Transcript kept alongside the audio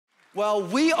Well,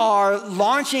 we are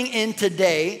launching in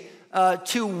today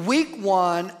to week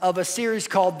one of a series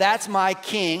called That's My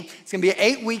King. It's gonna be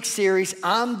an 8-week series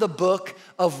on the book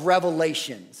of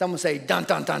Revelation. Someone say, dun,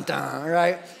 dun, dun, dun,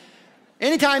 right?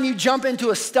 Anytime you jump into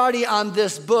a study on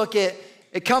this book,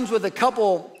 it comes with a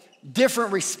couple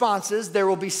different responses. There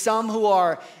will be some who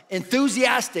are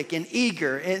enthusiastic and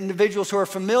eager, individuals who are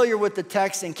familiar with the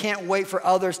text and can't wait for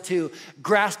others to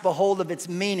grasp a hold of its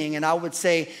meaning. And I would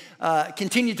say,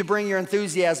 continue to bring your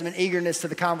enthusiasm and eagerness to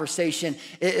the conversation.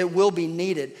 It will be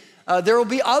needed. There will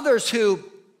be others who,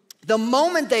 the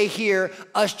moment they hear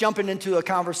us jumping into a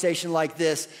conversation like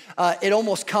this, it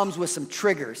almost comes with some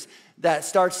triggers that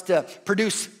starts to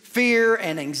produce fear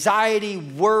and anxiety,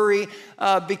 worry,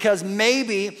 because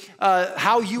maybe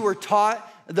how you were taught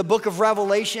the book of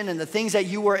Revelation and the things that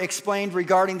you were explained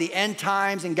regarding the end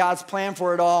times and God's plan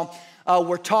for it all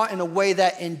were taught in a way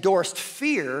that endorsed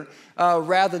fear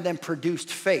rather than produced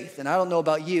faith. And I don't know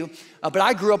about you, but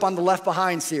I grew up on the Left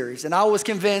Behind series, and I was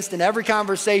convinced in every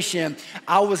conversation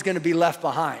I was going to be left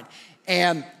behind.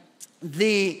 And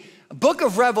the book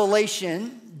of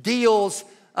Revelation deals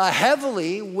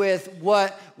heavily with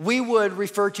what we would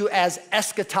refer to as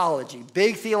eschatology,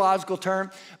 big theological term,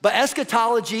 but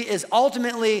eschatology is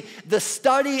ultimately the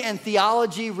study and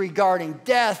theology regarding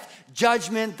death,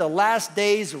 judgment, the last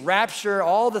days, rapture,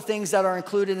 all the things that are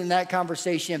included in that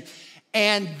conversation.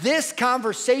 And this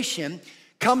conversation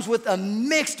comes with a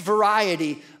mixed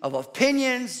variety of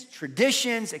opinions,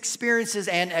 traditions, experiences,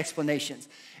 and explanations.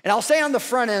 And I'll say on the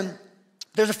front end,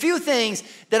 there's a few things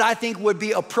that I think would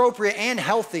be appropriate and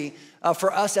healthy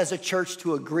for us as a church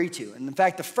to agree to. And in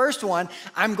fact, the first one,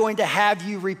 I'm going to have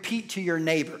you repeat to your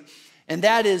neighbor. And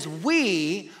that is,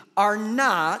 we are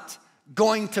not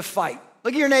going to fight.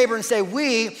 Look at your neighbor and say,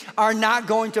 we are not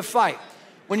going to fight.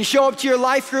 When you show up to your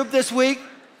life group this week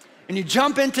and you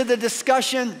jump into the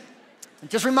discussion,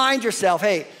 just remind yourself,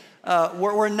 hey,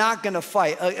 we're not going to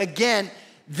fight. Again,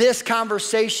 this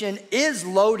conversation is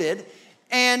loaded,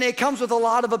 and it comes with a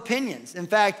lot of opinions. In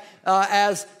fact,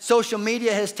 as social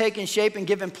media has taken shape and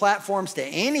given platforms to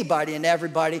anybody and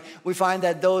everybody, we find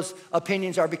that those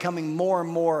opinions are becoming more and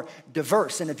more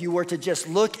diverse. And if you were to just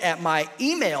look at my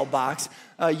email box,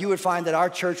 you would find that our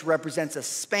church represents a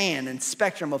span and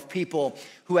spectrum of people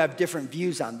who have different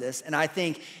views on this. And I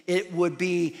think it would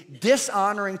be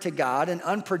dishonoring to God and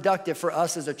unproductive for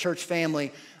us as a church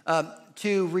family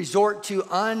to resort to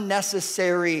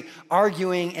unnecessary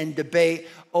arguing and debate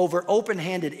over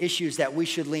open-handed issues that we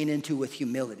should lean into with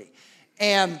humility.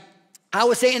 And I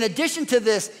would say, in addition to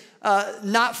this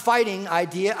not fighting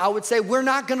idea, I would say we're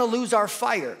not gonna lose our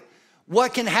fire.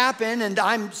 What can happen, and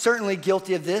I'm certainly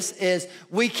guilty of this, is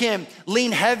we can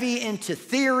lean heavy into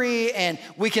theory and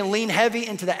we can lean heavy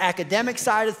into the academic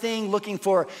side of things, looking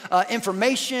for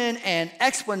information and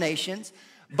explanations.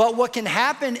 But what can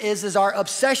happen is our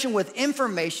obsession with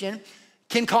information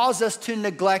can cause us to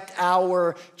neglect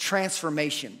our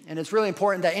transformation. And it's really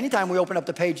important that anytime we open up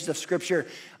the pages of Scripture,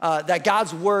 that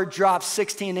God's word drops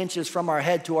 16 inches from our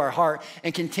head to our heart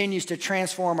and continues to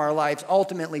transform our lives,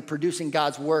 ultimately producing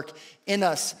God's work in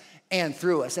us and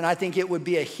through us. And I think it would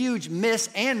be a huge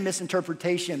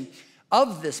misinterpretation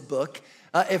of this book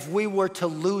if we were to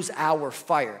lose our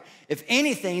fire. If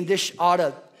anything, this ought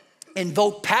to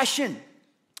invoke passion,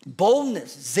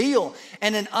 boldness, zeal,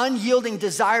 and an unyielding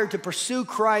desire to pursue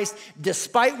Christ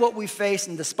despite what we face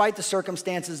and despite the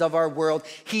circumstances of our world.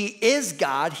 He is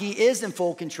God. He is in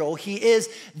full control. He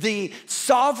is the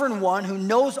sovereign one who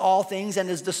knows all things and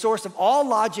is the source of all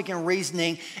logic and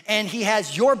reasoning, and he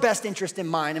has your best interest in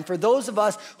mind. And for those of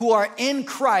us who are in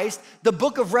Christ, the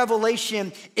book of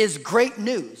Revelation is great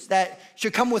news that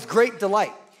should come with great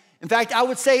delight. In fact, I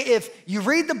would say if you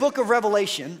read the book of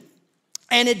Revelation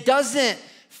and it doesn't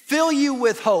fill you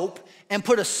with hope and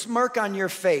put a smirk on your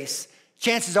face,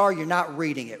 chances are you're not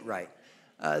reading it right.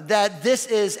 That this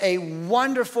is a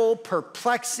wonderful,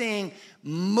 perplexing,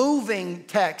 moving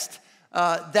text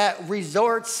that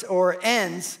resorts or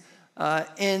ends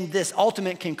in this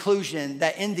ultimate conclusion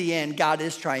that in the end, God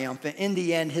is triumphant. In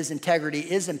the end, his integrity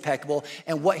is impeccable,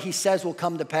 and what he says will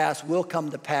come to pass will come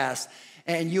to pass,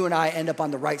 and you and I end up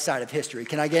on the right side of history.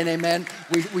 Can I get an amen?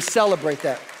 We celebrate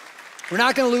that. We're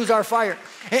not going to lose our fire.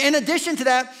 In addition to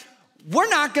that, we're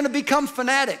not going to become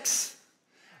fanatics.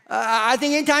 I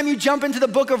think anytime you jump into the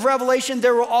book of Revelation,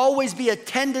 there will always be a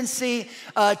tendency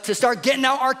to start getting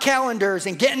out our calendars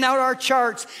and getting out our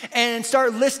charts and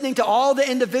start listening to all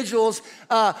the individuals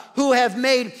who have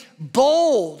made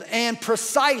bold and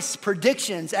precise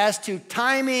predictions as to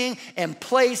timing and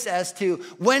place, as to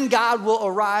when God will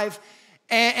arrive.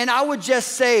 And I would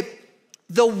just say,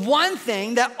 the one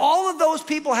thing that all of those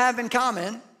people have in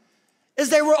common is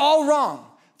they were all wrong.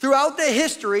 Throughout the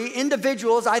history,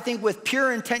 individuals, I think with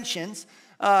pure intentions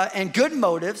and good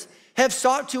motives, have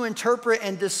sought to interpret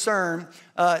and discern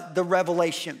the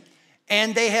revelation.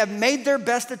 And they have made their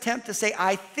best attempt to say,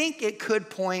 I think it could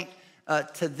point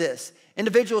to this.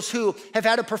 Individuals who have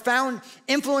had a profound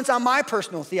influence on my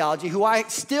personal theology, who I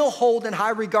still hold in high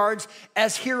regards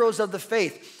as heroes of the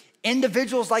faith.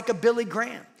 Individuals like a Billy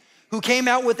Graham, who came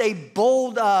out with a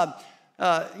bold,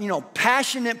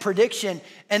 passionate prediction,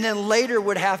 and then later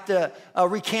would have to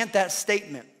recant that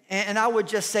statement. And I would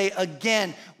just say,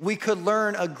 again, we could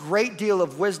learn a great deal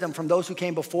of wisdom from those who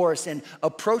came before us in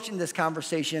approaching this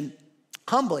conversation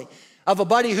humbly. I have a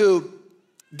buddy who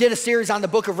did a series on the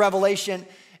book of Revelation,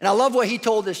 and I love what he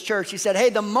told his church. He said, hey,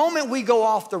 the moment we go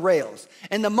off the rails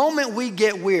and the moment we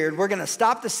get weird, we're going to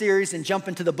stop the series and jump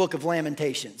into the book of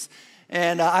Lamentations.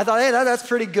 And I thought, hey, that's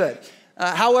pretty good.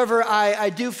 However, I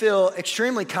do feel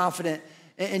extremely confident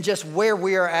in just where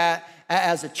we are at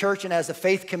as a church and as a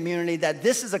faith community, that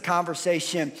this is a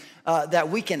conversation that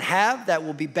we can have that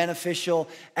will be beneficial,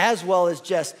 as well as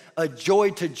just a joy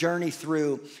to journey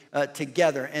through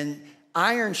together. And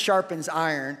iron sharpens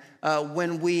iron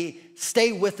when we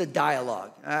stay with the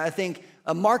dialogue. I think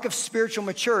a mark of spiritual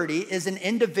maturity is an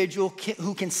individual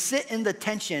who can sit in the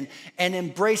tension and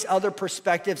embrace other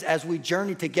perspectives as we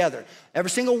journey together.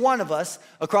 Every single one of us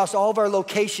across all of our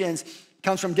locations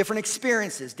comes from different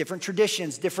experiences, different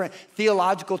traditions, different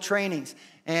theological trainings.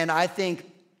 And I think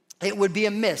it would be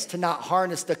amiss to not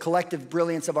harness the collective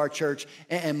brilliance of our church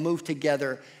and move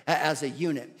together as a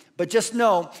unit. But just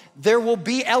know there will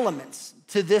be elements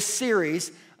to this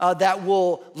series that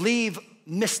will leave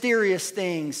mysterious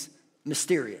things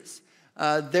mysterious.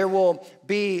 There will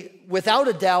be, without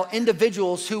a doubt,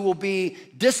 individuals who will be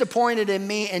disappointed in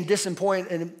me and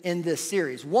disappointed in this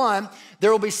series. One,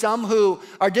 there will be some who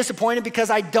are disappointed because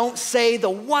I don't say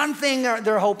the one thing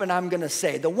they're hoping I'm going to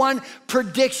say, the one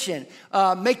prediction,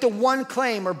 make the one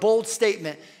claim or bold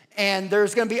statement. And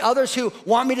there's going to be others who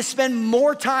want me to spend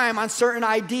more time on certain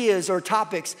ideas or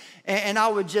topics. And I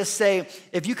would just say,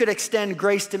 if you could extend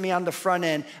grace to me on the front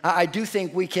end, I do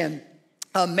think we can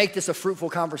make this a fruitful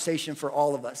conversation for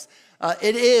all of us.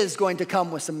 It is going to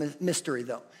come with some mystery,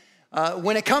 though.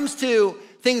 When it comes to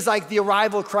things like the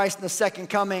arrival of Christ and the second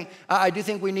coming, I do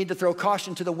think we need to throw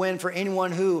caution to the wind for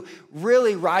anyone who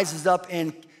really rises up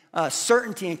in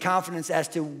certainty and confidence as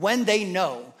to when they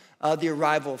know the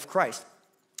arrival of Christ.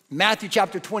 Matthew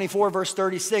chapter 24, verse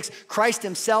 36, Christ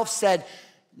himself said,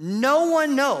 no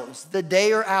one knows the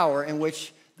day or hour in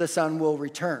which the Son will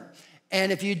return.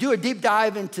 And if you do a deep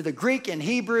dive into the Greek and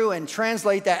Hebrew and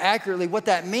translate that accurately, what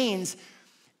that means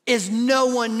is no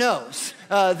one knows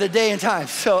the day and time.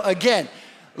 So again,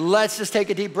 let's just take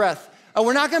a deep breath.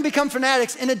 We're not going to become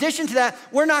fanatics. In addition to that,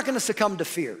 we're not going to succumb to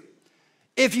fear.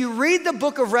 If you read the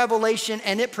book of Revelation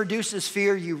and it produces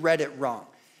fear, you read it wrong.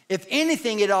 If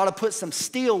anything, it ought to put some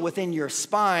steel within your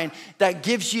spine that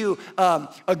gives you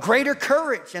a greater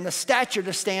courage and a stature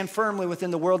to stand firmly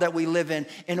within the world that we live in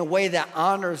a way that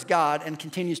honors God and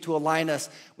continues to align us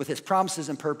with his promises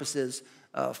and purposes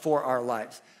for our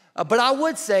lives. But I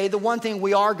would say the one thing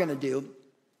we are going to do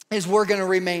is we're going to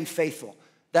remain faithful.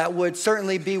 That would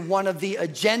certainly be one of the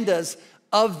agendas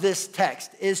of this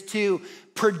text, is to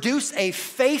produce a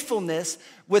faithfulness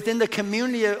within the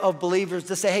community of believers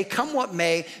to say, hey, come what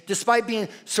may, despite being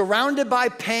surrounded by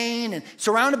pain and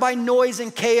surrounded by noise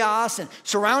and chaos and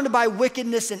surrounded by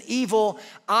wickedness and evil,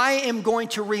 I am going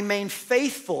to remain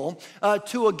faithful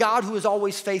to a God who is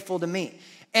always faithful to me.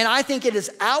 And I think it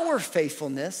is our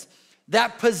faithfulness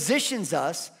that positions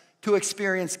us to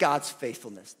experience God's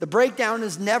faithfulness. The breakdown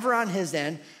is never on his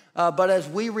end, but as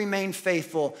we remain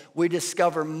faithful, we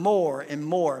discover more and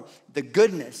more the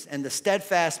goodness and the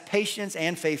steadfast patience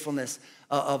and faithfulness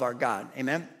of our God.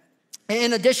 Amen.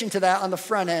 In addition to that, on the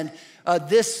front end,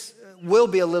 this will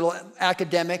be a little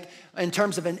academic in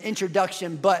terms of an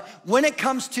introduction, but when it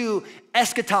comes to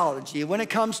eschatology, when it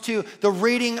comes to the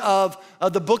reading of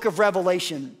the book of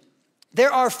Revelation,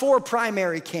 there are 4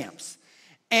 primary camps.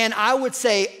 And I would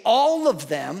say all of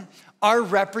them are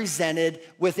represented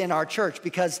within our church,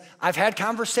 because I've had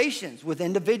conversations with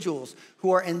individuals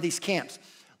who are in these camps.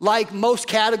 Like most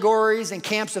categories and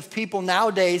camps of people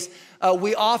nowadays,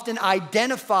 we often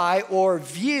identify or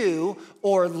view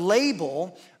or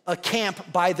label a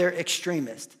camp by their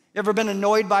extremist. You ever been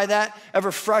annoyed by that?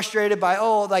 Ever frustrated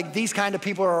by, these kind of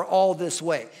people are all this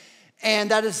way?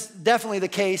 And that is definitely the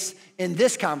case in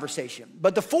this conversation.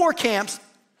 But the 4 camps,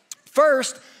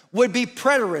 first would be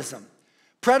preterism.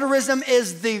 Preterism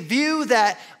is the view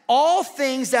that all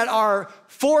things that are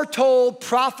foretold,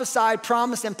 prophesied,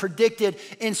 promised, and predicted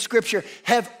in Scripture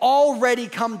have already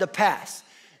come to pass.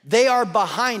 They are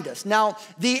behind us. Now,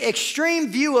 the extreme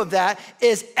view of that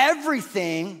is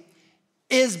everything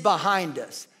is behind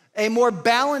us. A more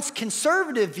balanced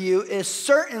conservative view is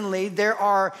certainly there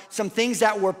are some things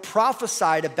that were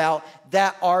prophesied about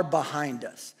that are behind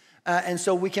us. And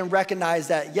so we can recognize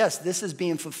that, yes, this is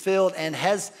being fulfilled and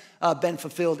has been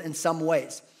fulfilled in some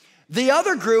ways. The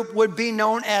other group would be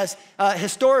known as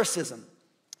historicism.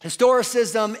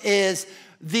 Historicism is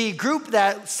the group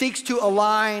that seeks to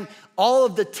align all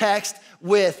of the text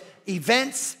with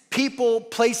events, people,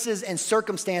 places, and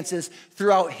circumstances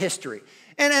throughout history.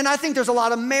 And I think there's a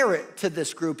lot of merit to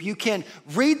this group. You can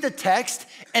read the text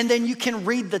and then you can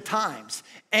read the times.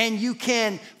 And you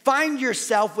can find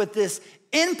yourself with this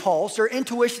impulse or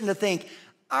intuition to think,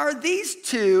 are these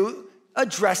two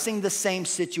addressing the same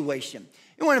situation?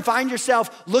 You want to find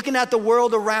yourself looking at the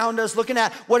world around us, looking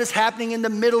at what is happening in the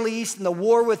Middle East and the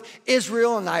war with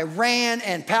Israel and Iran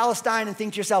and Palestine, and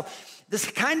think to yourself, this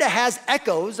kind of has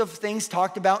echoes of things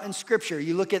talked about in Scripture.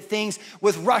 You look at things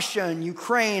with Russia and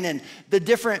Ukraine and the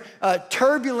different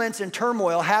turbulence and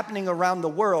turmoil happening around the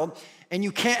world, and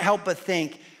you can't help but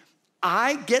think,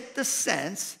 I get the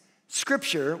sense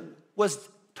Scripture was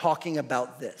talking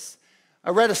about this. I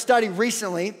read a study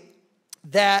recently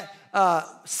that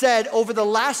said over the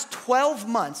last 12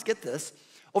 months, get this,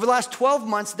 over the last 12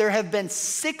 months, there have been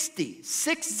 60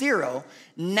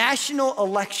 national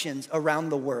elections around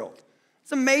the world.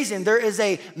 It's amazing. There is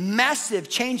a massive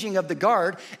changing of the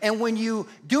guard. And when you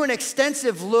do an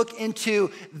extensive look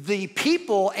into the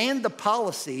people and the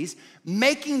policies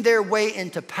making their way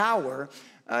into power,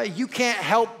 you can't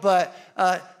help but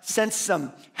sense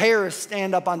some hairs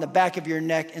stand up on the back of your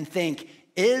neck and think,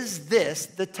 is this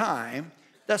the time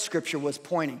that Scripture was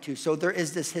pointing to? So there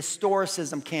is this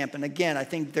historicism camp. And again, I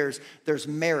think there's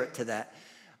merit to that.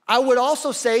 I would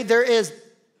also say there is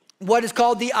what is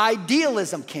called the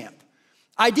idealism camp.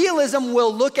 Idealism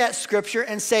will look at Scripture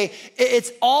and say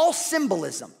it's all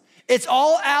symbolism. It's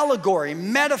all allegory,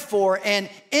 metaphor, and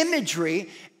imagery,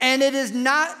 and it is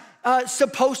not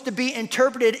supposed to be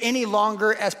interpreted any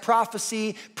longer as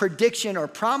prophecy, prediction, or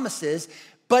promises,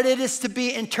 but it is to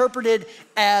be interpreted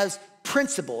as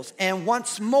principles. And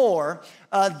once more,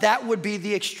 that would be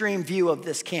the extreme view of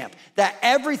this camp, that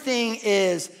everything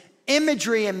is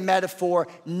imagery and metaphor,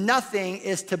 nothing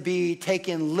is to be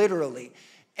taken literally.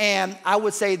 And I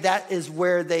would say that is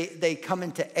where they come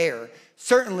into error.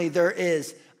 Certainly there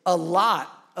is a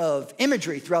lot of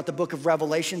imagery throughout the book of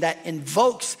Revelation that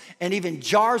invokes and even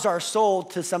jars our soul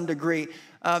to some degree,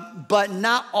 but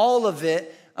not all of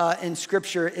it in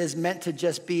Scripture is meant to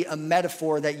just be a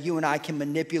metaphor that you and I can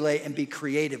manipulate and be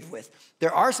creative with.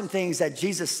 There are some things that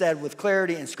Jesus said with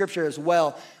clarity in Scripture as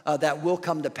well that will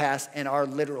come to pass in our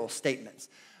literal statements.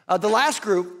 The last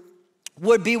group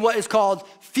would be what is called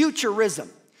futurism.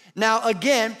 Now,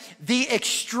 again, the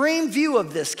extreme view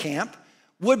of this camp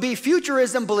would be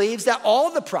futurism believes that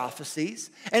all the prophecies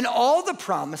and all the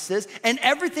promises and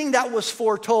everything that was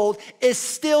foretold is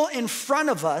still in front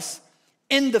of us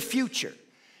in the future.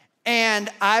 And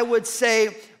I would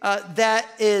say that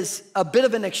is a bit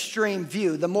of an extreme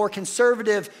view. The more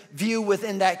conservative view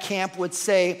within that camp would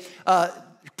say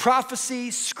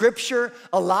prophecy, Scripture,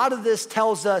 a lot of this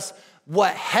tells us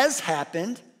what has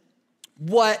happened,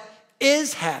 what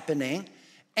is happening,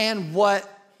 and what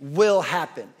will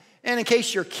happen. And in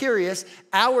case you're curious,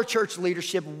 our church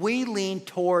leadership, we lean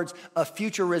towards a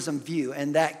futurism view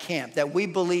in that camp, that we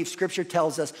believe Scripture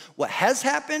tells us what has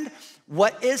happened,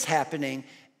 what is happening,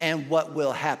 and what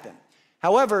will happen.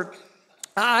 However,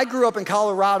 I grew up in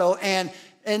Colorado, and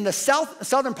in the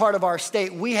southern part of our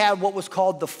state, we had what was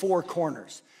called the Four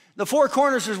Corners. The Four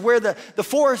Corners is where the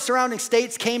four surrounding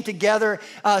states came together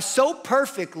so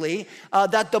perfectly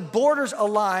that the borders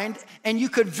aligned, and you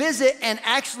could visit and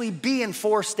actually be in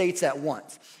four states at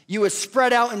once. You would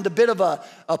spread out in a bit of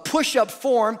a push-up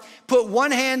form, put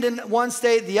one hand in one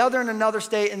state, the other in another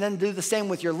state, and then do the same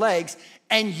with your legs,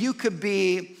 and you could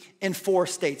be in four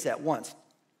states at once.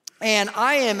 And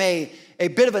I am a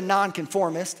bit of a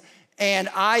nonconformist, and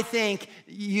I think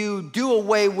you do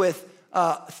away with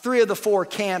three of the four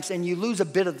camps and you lose a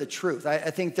bit of the truth.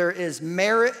 I think there is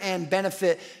merit and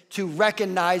benefit to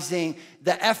recognizing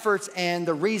the efforts and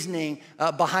the reasoning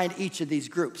behind each of these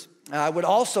groups. I would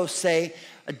also say,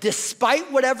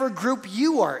 despite whatever group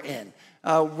you are in,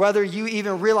 whether you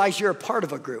even realize you're a part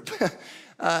of a group,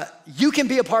 you can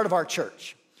be a part of our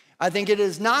church. I think it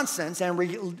is nonsense and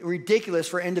ridiculous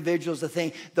for individuals to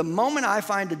think the moment I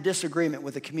find a disagreement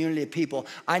with a community of people,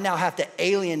 I now have to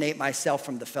alienate myself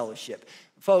from the fellowship.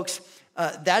 Folks,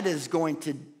 that is going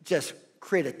to just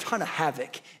create a ton of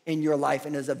havoc in your life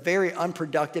and is a very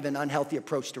unproductive and unhealthy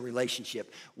approach to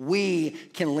relationship. We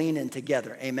can lean in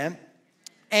together, amen?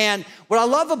 And what I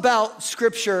love about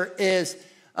Scripture is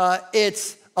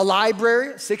it's a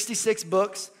library, 66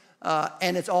 books,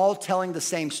 and it's all telling the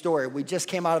same story. We just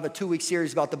came out of a 2-week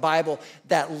series about the Bible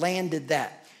that landed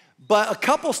that. But a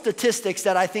couple statistics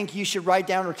that I think you should write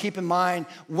down or keep in mind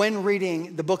when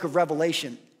reading the book of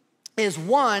Revelation is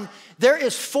one, there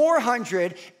is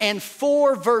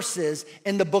 404 verses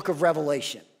in the book of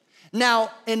Revelation.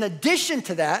 Now, in addition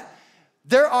to that,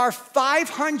 there are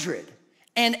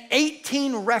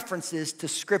 518 references to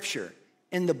Scripture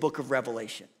in the book of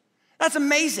Revelation. That's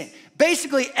amazing.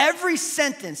 Basically, every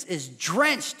sentence is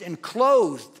drenched and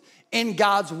clothed in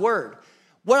God's word.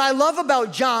 What I love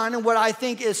about John and what I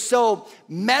think is so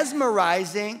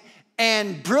mesmerizing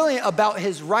and brilliant about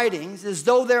his writings is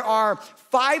though there are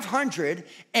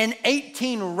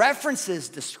 518 references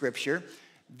to Scripture,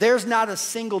 there's not a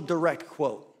single direct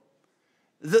quote.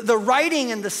 The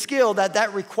writing and the skill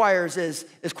that requires is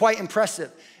quite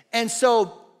impressive. And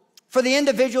so for the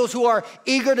individuals who are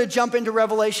eager to jump into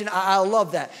Revelation, I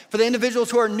love that. For the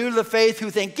individuals who are new to the faith, who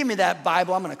think, give me that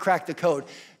Bible, I'm gonna crack the code.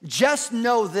 Just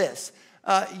know this,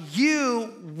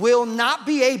 you will not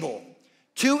be able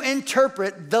to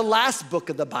interpret the last book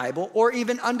of the Bible or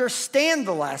even understand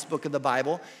the last book of the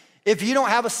Bible if you don't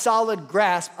have a solid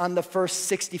grasp on the first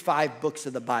 65 books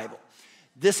of the Bible.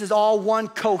 This is all one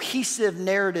cohesive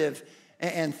narrative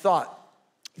and thought.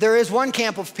 There is one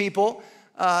camp of people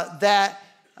that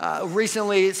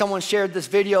recently someone shared this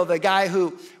video of a guy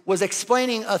who was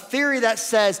explaining a theory that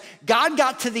says God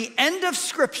got to the end of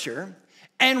Scripture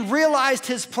and realized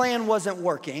his plan wasn't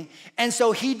working. And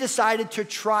so he decided to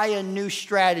try a new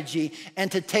strategy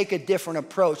and to take a different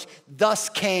approach. Thus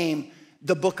came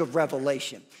the book of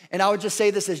Revelation. And I would just say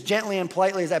this as gently and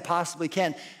politely as I possibly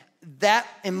can. That,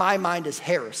 in my mind, is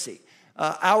heresy.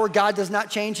 Our God does not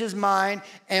change his mind.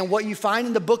 And what you find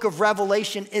in the book of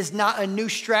Revelation is not a new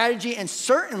strategy and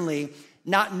certainly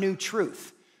not new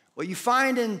truth. What you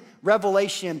find in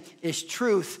Revelation is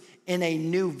truth in a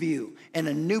new view and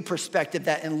a new perspective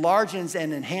that enlarges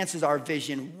and enhances our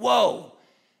vision. Whoa,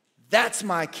 that's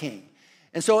my King.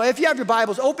 And so if you have your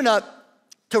Bibles, open up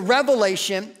to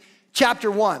Revelation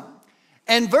chapter 1.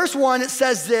 And verse 1, it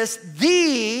says this,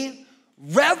 the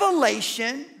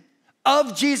revelation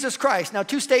of Jesus Christ. Now,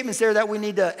 two statements there that we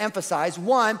need to emphasize.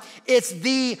 One, it's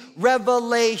the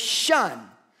revelation,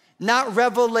 not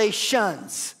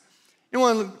revelations.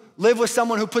 Anyone live with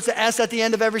someone who puts an S at the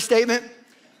end of every statement?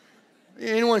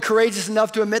 Anyone courageous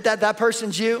enough to admit that that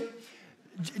person's you?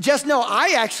 Just know,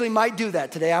 I actually might do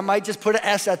that today. I might just put an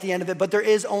S at the end of it, but there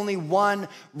is only one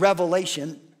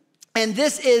revelation. And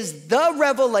this is the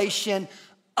revelation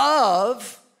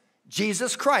of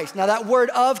Jesus Christ. Now that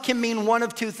word of can mean one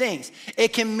of two things.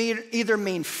 It can either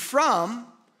mean from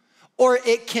or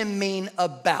it can mean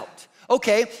about.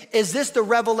 Okay, is this the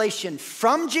revelation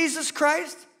from Jesus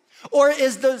Christ or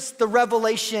is this the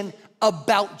revelation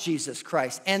about Jesus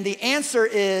Christ? And the answer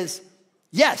is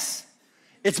yes,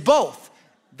 it's both.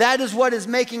 That is what is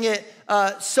making it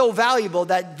so valuable,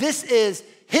 that this is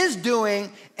his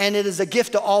doing and it is a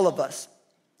gift to all of us.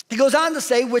 He goes on to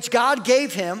say, which God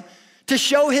gave him to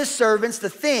show his servants the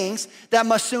things that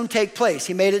must soon take place.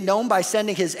 He made it known by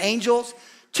sending his angels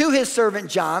to his servant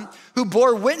John, who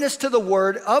bore witness to the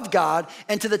word of God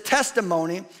and to the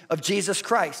testimony of Jesus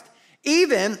Christ,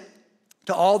 even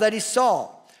to all that he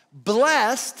saw.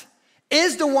 Blessed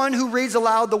is the one who reads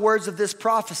aloud the words of this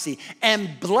prophecy,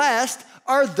 and blessed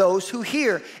are those who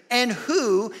hear and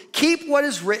who keep what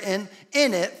is written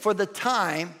in it, for the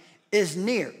time is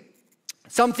near.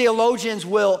 Some theologians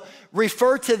will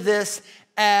refer to this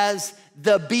as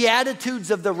the Beatitudes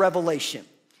of the Revelation.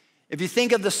 If you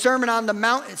think of the Sermon on the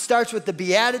Mount, it starts with the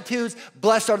Beatitudes.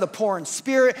 Blessed are the poor in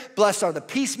spirit. Blessed are the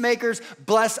peacemakers.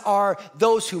 Blessed are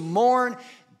those who mourn.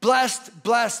 Blessed,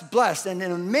 blessed, blessed. And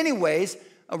in many ways,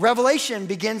 Revelation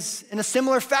begins in a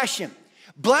similar fashion.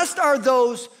 Blessed are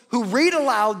those who read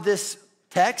aloud this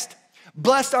text.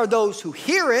 Blessed are those who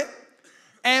hear it.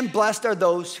 And blessed are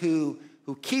those who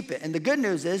keep it. And the good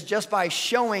news is, just by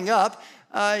showing up,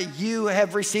 you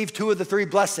have received two of the three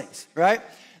blessings, right?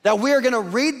 That we are gonna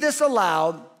read this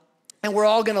aloud and we're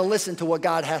all gonna listen to what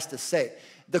God has to say.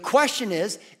 The question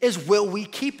is will we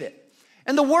keep it?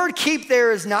 And the word keep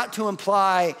there is not to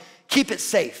imply keep it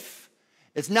safe.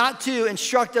 It's not to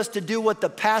instruct us to do what the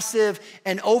passive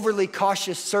and overly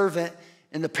cautious servant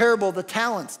in the parable of the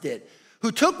talents did,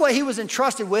 who took what he was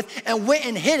entrusted with and went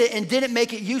and hid it and didn't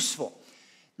make it useful.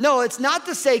 No, it's not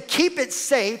to say keep it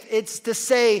safe. It's to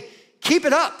say keep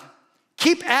it up,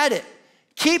 keep at it,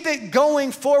 Keep it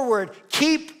going forward.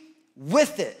 Keep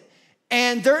with it.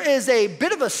 And there is a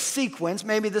bit of a sequence,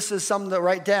 maybe this is something to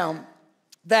write down,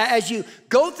 that as you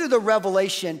go through the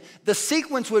revelation, the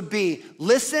sequence would be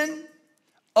listen,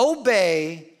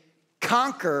 obey,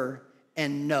 conquer,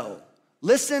 and know.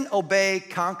 Listen, obey,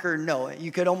 conquer, know.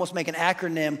 You could almost make an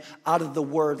acronym out of the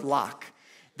word LOCK.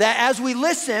 That as we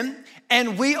listen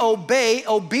and we obey,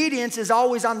 obedience is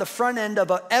always on the front end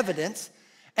of evidence.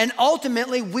 And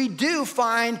ultimately, we do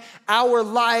find our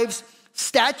lives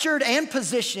statured and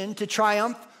positioned to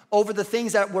triumph over the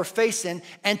things that we're facing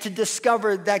and to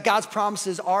discover that God's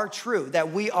promises are true,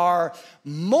 that we are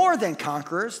more than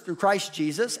conquerors through Christ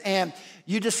Jesus. And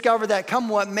you discover that come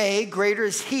what may, greater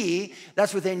is he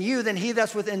that's within you than he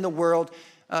that's within the world.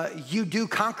 You do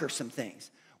conquer some things.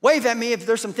 Wave at me if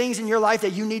there's some things in your life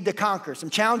that you need to conquer, some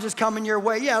challenges coming your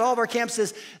way. Yeah, at all of our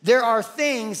campuses, there are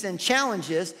things and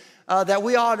challenges that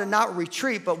we ought to not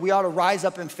retreat, but we ought to rise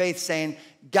up in faith saying,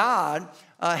 God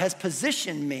has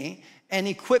positioned me and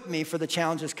equipped me for the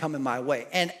challenges coming my way.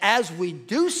 And as we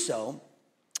do so,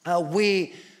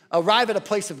 we arrive at a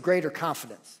place of greater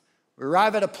confidence. We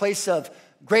arrive at a place of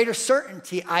greater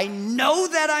certainty. I know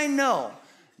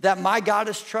that my God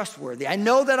is trustworthy. I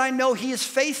know he is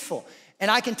faithful. And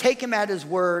I can take him at his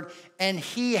word, and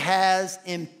he has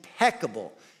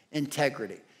impeccable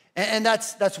integrity. And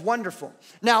that's wonderful.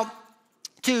 Now,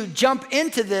 to jump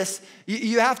into this,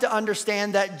 you have to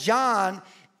understand that John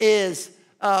is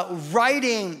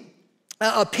writing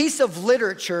a piece of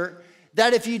literature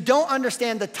that if you don't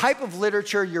understand the type of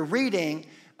literature you're reading,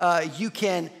 you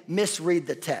can misread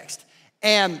the text.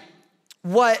 And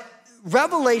what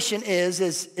Revelation is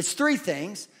it's three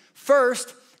things.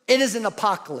 First, it is an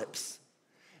apocalypse.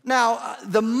 Now,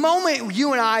 the moment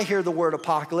you and I hear the word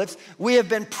apocalypse, we have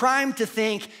been primed to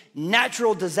think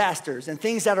natural disasters and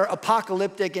things that are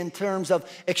apocalyptic in terms of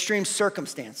extreme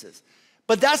circumstances.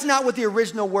 But that's not what the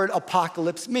original word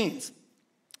apocalypse means.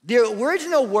 The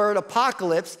original word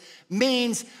apocalypse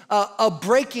means a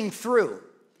breaking through,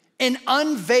 an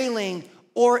unveiling,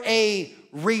 or a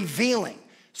revealing.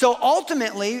 So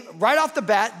ultimately, right off the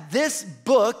bat, this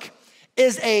book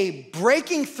is a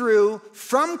breaking through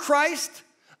from Christ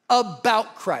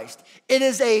about Christ. It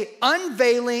is a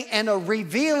unveiling and a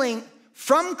revealing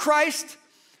from Christ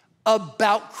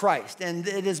about Christ. And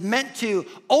it is meant to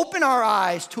open our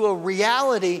eyes to a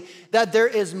reality that there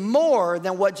is more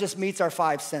than what just meets our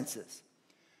five senses.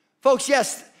 Folks,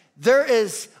 yes, there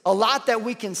is a lot that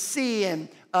we can see and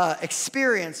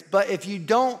experience, but if you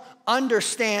don't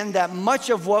understand that much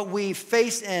of what we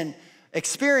face and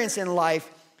experience in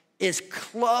life is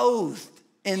clothed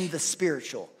in the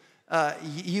spiritual,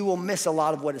 you will miss a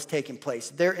lot of what is taking place.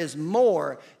 There is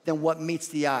more than what meets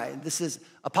the eye. This is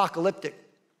apocalyptic.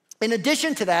 In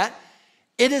addition to that,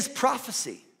 it is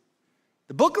prophecy.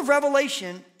 The book of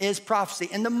Revelation is prophecy.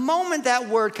 And the moment that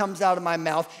word comes out of my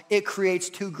mouth, it creates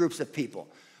two groups of people.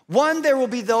 One, there will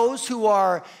be those who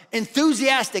are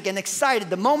enthusiastic and excited.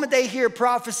 The moment they hear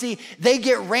prophecy, they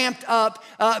get ramped up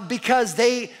because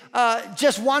they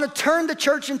just want to turn the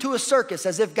church into a circus,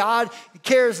 as if God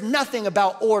cares nothing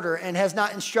about order and has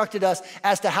not instructed us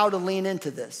as to how to lean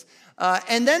into this.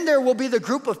 And then there will be the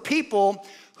group of people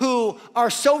who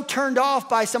are so turned off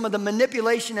by some of the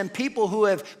manipulation and people who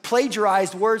have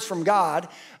plagiarized words from God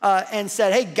and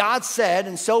said, hey, God said,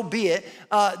 and so be it,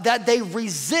 that they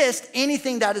resist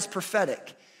anything that is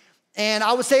prophetic. And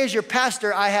I would say as your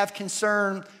pastor, I have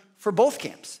concern for both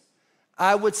camps.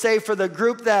 I would say for the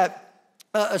group that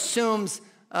assumes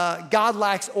God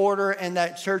lacks order and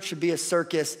that church should be a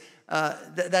circus,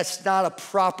 that's not a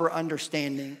proper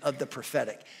understanding of the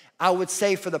prophetic. I would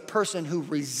say for the person who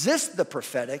resists the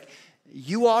prophetic,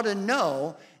 you ought to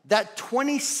know that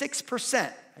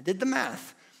 26%, I did the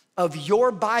math, of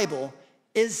your Bible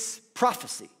is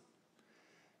prophecy.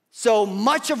 So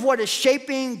much of what is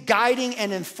shaping, guiding,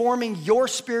 and informing your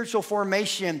spiritual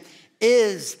formation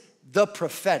is the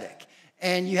prophetic.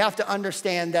 And you have to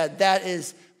understand that that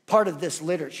is part of this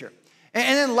literature.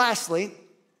 And then lastly,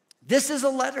 this is a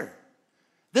letter.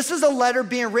 This is a letter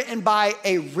being written by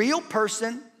a real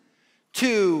person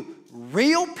to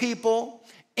real people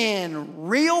in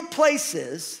real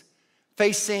places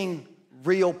facing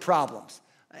real problems.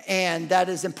 And that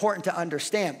is important to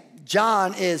understand.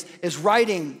 John is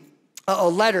writing a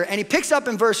letter, and he picks up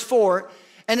in verse 4,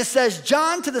 and it says,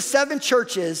 John to the 7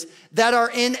 churches that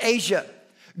are in Asia,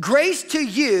 grace to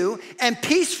you and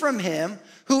peace from him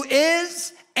who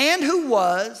is and who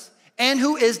was and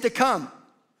who is to come,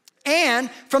 and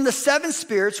from the 7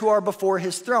 spirits who are before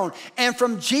his throne, and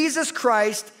from Jesus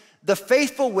Christ, the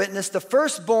faithful witness, the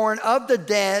firstborn of the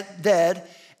dead,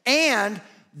 and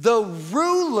the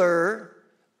ruler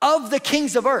of the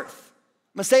kings of earth.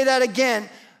 I'm gonna say that again.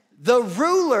 The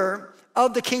ruler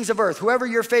of the kings of earth. Whoever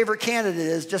your favorite candidate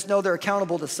is, just know they're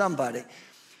accountable to somebody.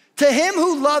 To him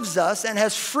who loves us and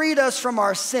has freed us from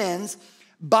our sins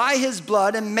by his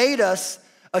blood and made us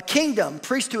a kingdom,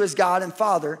 priest to his God and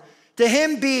Father. To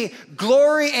him be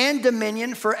glory and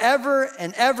dominion forever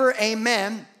and ever.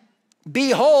 Amen.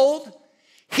 Behold,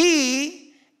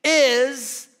 he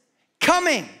is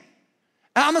coming.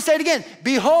 I'm gonna say it again.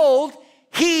 Behold,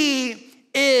 he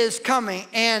is coming.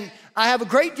 And I have a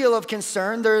great deal of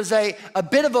concern. There's a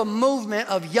bit of a movement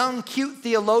of young, cute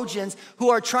theologians who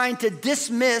are trying to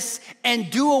dismiss and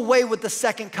do away with the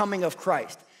second coming of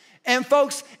Christ. And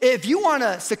folks, if you want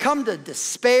to succumb to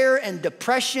despair and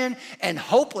depression and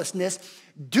hopelessness,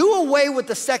 do away with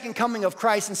the second coming of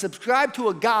Christ and subscribe to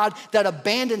a God that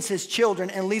abandons his children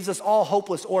and leaves us all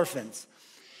hopeless orphans.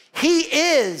 He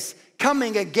is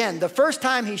coming again. The first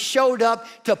time he showed up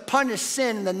to punish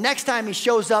sin, and the next time he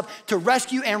shows up to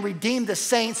rescue and redeem the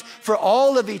saints for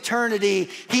all of eternity,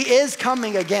 he is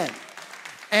coming again.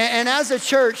 And as a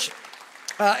church,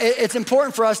 it's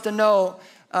important for us to know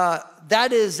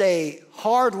that is a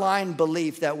hard-line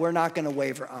belief that we're not going to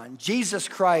waver on. Jesus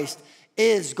Christ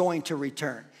is going to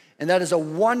return. And that is a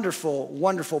wonderful,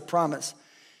 wonderful promise.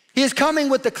 He is coming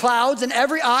with the clouds, and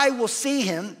every eye will see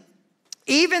him,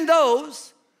 even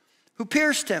those who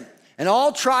pierced him. And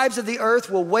all tribes of the earth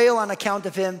will wail on account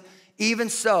of him. Even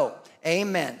so,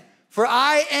 amen. For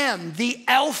I am the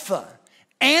Alpha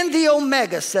and the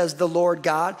Omega, says the Lord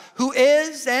God, who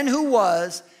is and who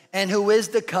was and who is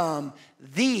to come,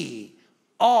 the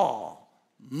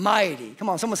Almighty. Come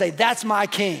on, someone say, that's my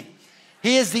King.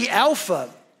 He is the Alpha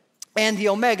and the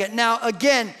Omega. Now,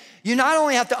 again, you not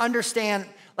only have to understand,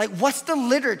 like, what's the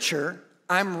literature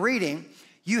I'm reading,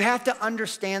 you have to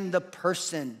understand the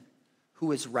person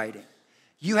who is writing.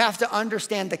 You have to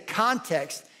understand the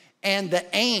context and the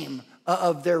aim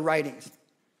of their writings.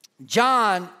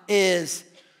 John is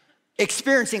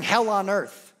experiencing hell on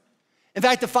earth. In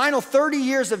fact, the final 30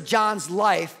 years of John's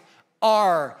life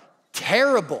are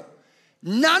terrible.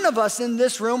 None of us in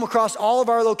this room across all of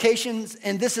our locations,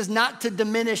 and this is not to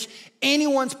diminish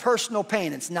anyone's personal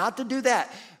pain. It's not to do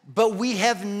that. But we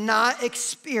have not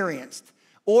experienced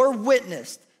or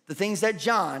witnessed the things that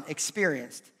John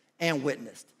experienced and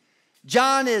witnessed.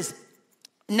 John is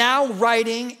now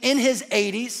writing in his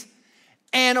 80s,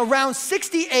 and around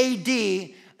 60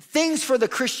 AD, things for the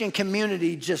Christian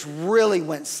community just really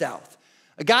went south.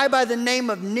 A guy by the name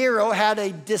of Nero had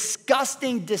a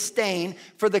disgusting disdain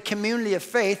for the community of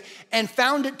faith and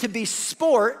found it to be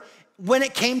sport when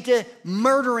it came to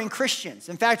murdering Christians.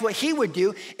 In fact, what he would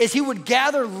do is he would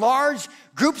gather large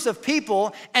groups of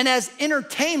people, and as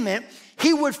entertainment,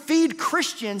 he would feed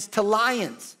Christians to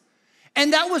lions.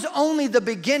 And that was only the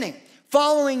beginning.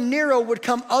 Following Nero would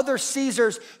come other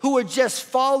Caesars who would just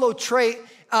follow trait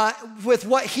with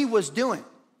what he was doing.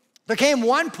 There came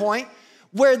one point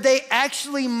where they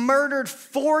actually murdered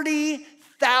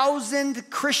 40,000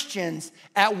 Christians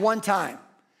at one time.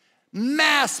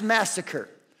 Mass massacre.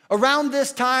 Around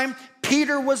this time,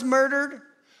 Peter was murdered,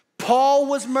 Paul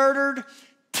was murdered,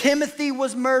 Timothy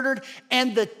was murdered,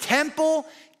 and the temple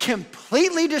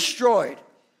completely destroyed.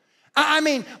 I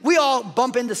mean, we all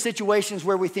bump into situations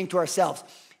where we think to ourselves,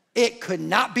 it could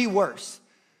not be worse.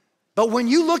 But when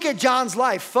you look at John's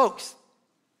life, folks,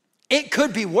 it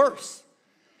could be worse.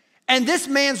 And this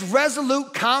man's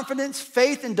resolute confidence,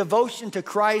 faith, and devotion to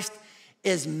Christ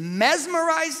is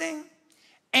mesmerizing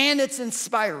and it's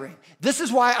inspiring. This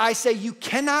is why I say you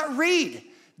cannot read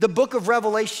the book of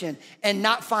Revelation and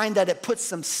not find that it puts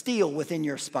some steel within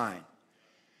your spine.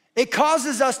 It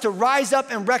causes us to rise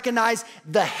up and recognize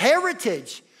the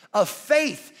heritage of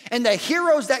faith and the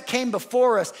heroes that came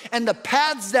before us and the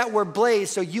paths that were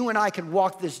blazed so you and I could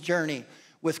walk this journey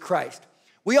with Christ.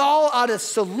 We all ought to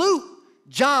salute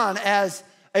John as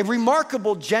a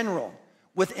remarkable general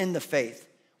within the faith.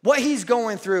 What he's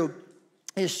going through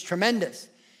is tremendous.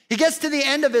 He gets to the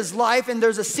end of his life, and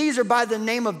there's a Caesar by the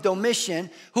name of Domitian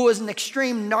who was an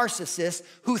extreme narcissist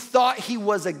who thought he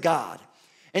was a god.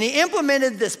 And he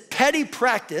implemented this petty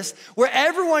practice where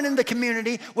everyone in the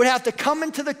community would have to come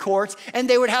into the courts and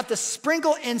they would have to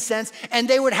sprinkle incense and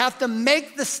they would have to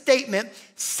make the statement,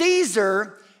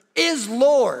 Caesar is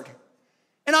Lord.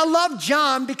 And I love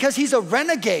John because he's a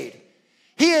renegade.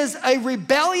 He is a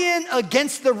rebellion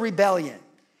against the rebellion.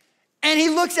 And he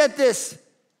looks at this,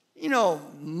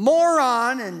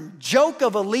 moron and joke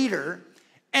of a leader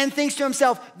and thinks to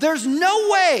himself, there's no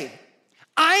way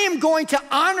I am going to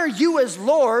honor you as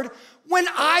Lord when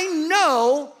I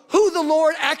know who the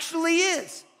Lord actually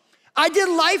is. I did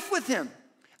life with him.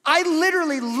 I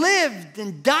literally lived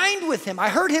and dined with him. I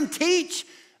heard him teach.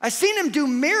 I seen him do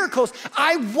miracles.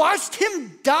 I watched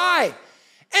him die.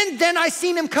 And then I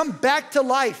seen him come back to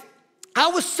life. I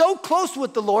was so close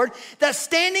with the Lord that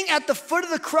standing at the foot of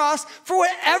the cross, for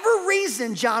whatever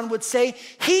reason, John would say,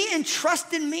 he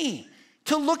entrusted me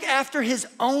to look after his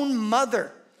own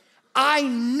mother. I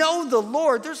know the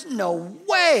Lord. There's no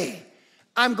way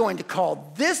I'm going to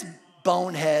call this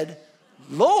bonehead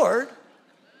Lord.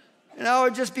 And I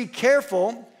would just be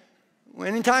careful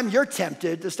anytime you're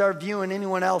tempted to start viewing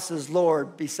anyone else as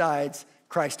Lord besides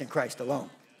Christ and Christ alone.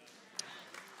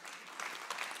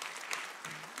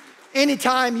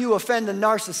 Anytime you offend a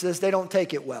narcissist, they don't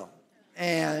take it well.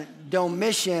 And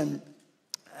Domitian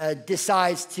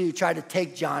decides to try to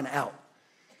take John out.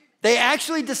 They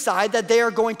actually decide that they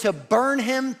are going to burn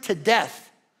him to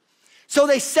death. So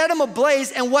they set him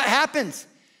ablaze, and what happens?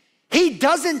 He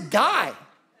doesn't die.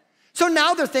 So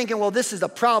now they're thinking, well, this is a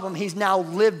problem. He's now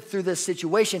lived through this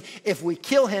situation. If we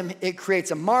kill him, it creates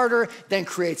a martyr, then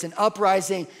creates an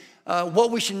uprising.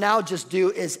 What we should now just do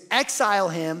is exile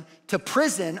him to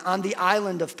prison on the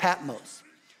island of Patmos.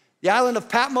 The island of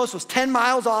Patmos was 10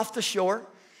 miles off the shore.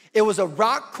 It was a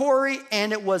rock quarry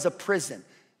and it was a prison.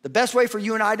 The best way for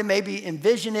you and I to maybe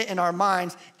envision it in our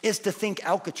minds is to think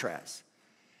Alcatraz.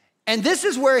 And this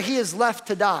is where he is left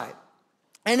to die.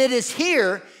 And it is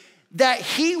here that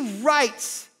he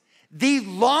writes the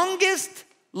longest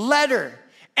letter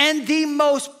and the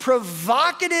most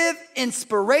provocative,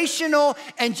 inspirational,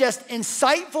 and just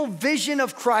insightful vision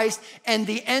of Christ and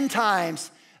the end times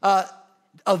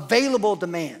available to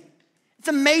man. It's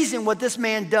amazing what this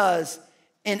man does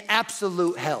in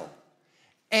absolute hell.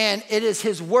 And it is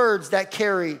his words that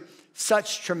carry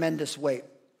such tremendous weight.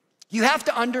 You have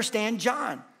to understand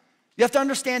John. You have to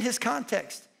understand his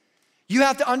context. You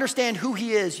have to understand who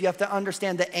he is. You have to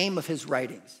understand the aim of his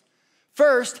writings.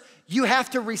 First, you have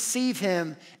to receive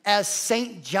him as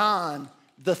St. John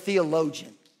the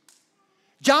theologian.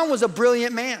 John was a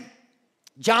brilliant man.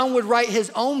 John would write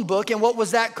his own book, and what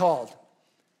was that called?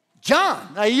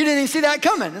 John. Now, you didn't even see that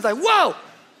coming. It's like, whoa.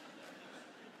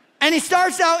 And he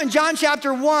starts out in John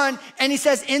chapter 1, and he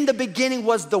says, in the beginning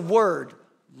was the Word,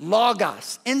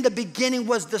 Logos. In the beginning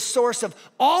was the source of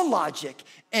all logic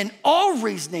and all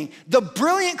reasoning, the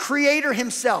brilliant creator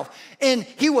himself. And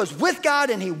he was with God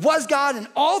and he was God, and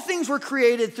all things were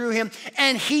created through him.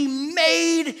 And he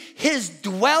made his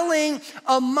dwelling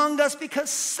among us, because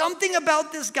something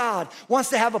about this God wants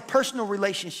to have a personal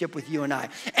relationship with you and I.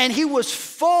 And he was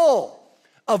full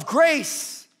of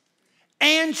grace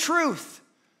and truth.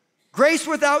 Grace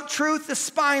without truth is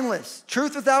spineless.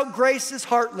 Truth without grace is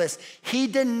heartless. He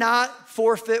did not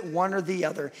forfeit one or the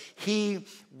other. He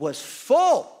was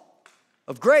full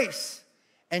of grace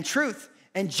and truth.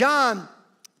 And John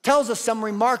tells us some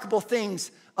remarkable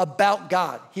things about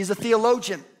God. He's a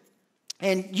theologian.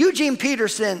 And Eugene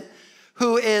Peterson,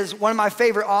 who is one of my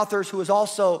favorite authors, who is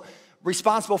also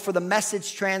responsible for the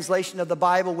Message translation of the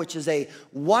Bible, which is a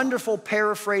wonderful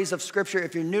paraphrase of Scripture.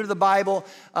 If you're new to the Bible,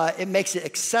 it makes it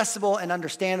accessible and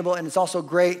understandable, and it's also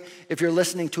great if you're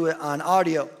listening to it on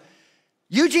audio.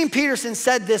 Eugene Peterson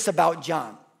said this about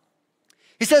John.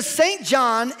 He says, St.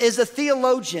 John is a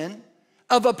theologian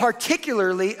of a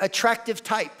particularly attractive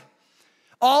type.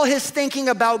 All his thinking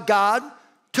about God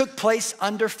took place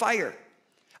under fire.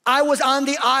 I was on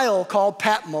the isle called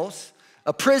Patmos,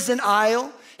 a prison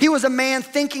isle. He was a man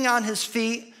thinking on his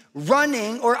feet,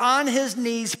 running, or on his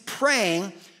knees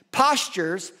praying,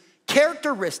 postures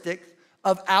characteristic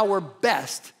of our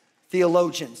best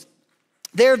theologians.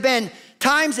 There have been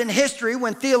times in history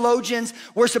when theologians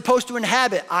were supposed to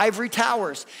inhabit ivory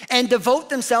towers and devote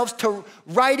themselves to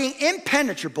writing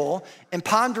impenetrable and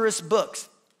ponderous books.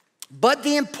 But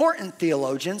the important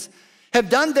theologians have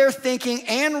done their thinking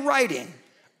and writing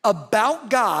about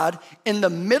God in the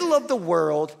middle of the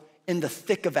world, in the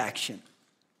thick of action.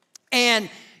 And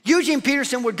Eugene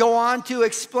Peterson would go on to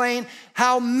explain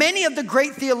how many of the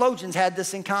great theologians had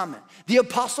this in common. The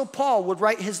Apostle Paul would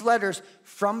write his letters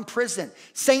from prison.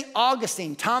 St.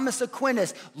 Augustine, Thomas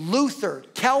Aquinas, Luther,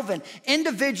 Calvin,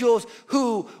 individuals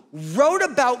who wrote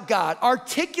about God,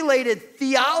 articulated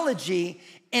theology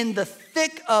in the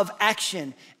thick of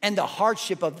action and the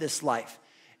hardship of this life.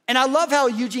 And I love how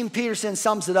Eugene Peterson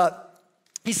sums it up.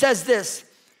 He says this: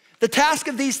 the task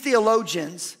of these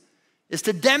theologians is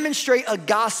to demonstrate a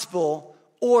gospel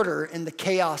order in the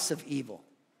chaos of evil.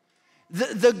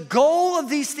 The goal of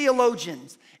these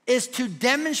theologians is to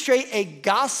demonstrate a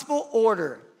gospel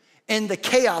order in the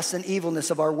chaos and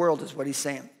evilness of our world, is what he's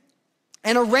saying.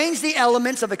 And arrange the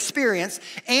elements of experience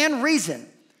and reason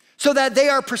so that they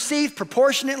are perceived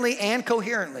proportionately and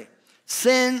coherently.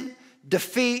 Sin,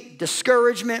 defeat,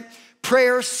 discouragement,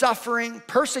 prayer, suffering,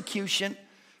 persecution,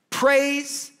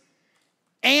 praise,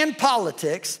 and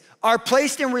politics are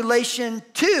placed in relation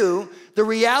to the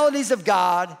realities of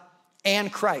God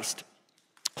and Christ.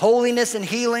 Holiness and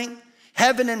healing,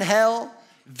 heaven and hell,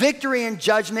 victory and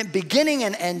judgment, beginning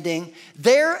and ending,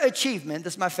 their achievement,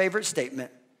 this is my favorite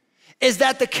statement, is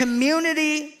that the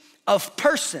community of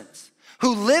persons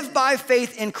who live by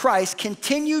faith in Christ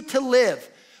continue to live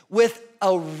with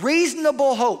a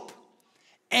reasonable hope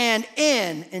and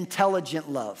in intelligent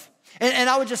love. And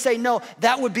I would just say, no,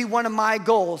 that would be one of my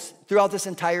goals throughout this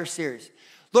entire series.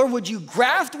 Lord, would you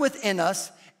graft within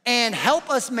us and help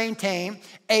us maintain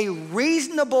a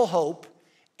reasonable hope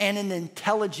and an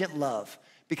intelligent love?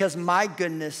 Because my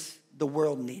goodness, the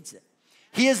world needs it.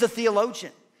 He is a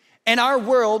theologian. And our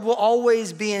world will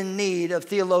always be in need of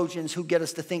theologians who get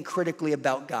us to think critically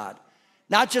about God.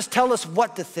 Not just tell us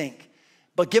what to think,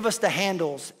 but give us the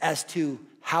handles as to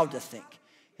how to think.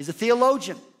 He's a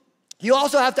theologian. You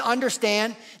also have to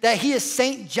understand that he is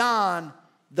St. John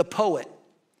the poet.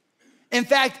 In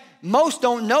fact, most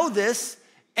don't know this,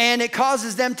 and it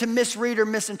causes them to misread or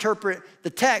misinterpret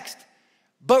the text.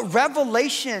 But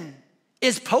Revelation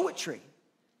is poetry.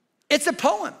 It's a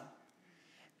poem.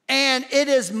 And it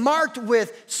is marked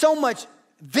with so much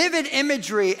vivid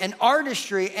imagery and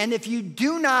artistry. And if you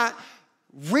do not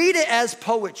read it as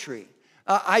poetry,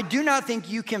 I do not think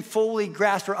you can fully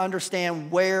grasp or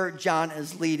understand where John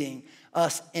is leading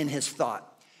us in his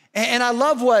thought. And I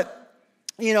love what,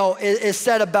 is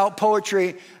said about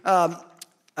poetry. I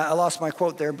lost my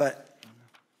quote there, but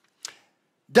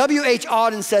W.H.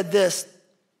 Auden said this.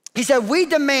 He said, "We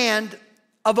demand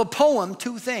of a poem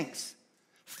two things.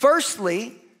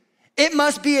 Firstly, it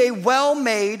must be a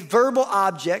well-made verbal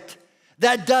object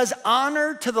that does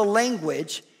honor to the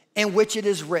language in which it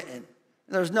is written."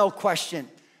 There's no question.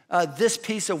 This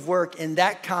piece of work in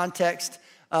that context,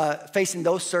 facing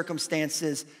those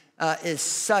circumstances, is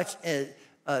such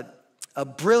a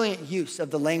brilliant use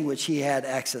of the language he had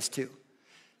access to.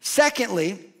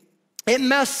 Secondly, it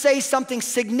must say something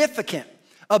significant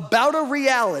about a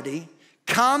reality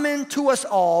common to us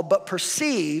all, but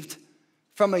perceived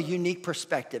from a unique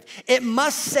perspective. It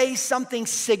must say something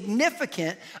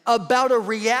significant about a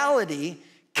reality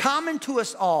common to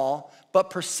us all, but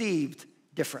perceived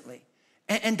differently.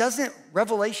 And doesn't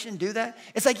Revelation do that?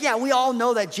 It's like, yeah, we all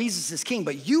know that Jesus is king,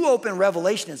 but you open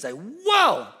Revelation and say,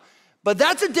 whoa, but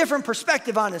that's a different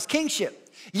perspective on his kingship.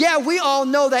 Yeah, we all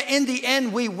know that in the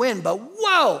end we win, but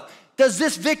whoa, does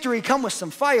this victory come with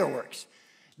some fireworks?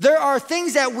 There are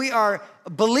things that we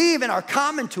believe and are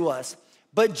common to us,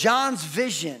 but John's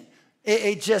vision,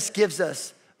 it just gives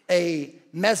us a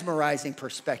mesmerizing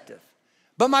perspective.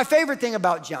 But my favorite thing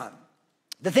about John,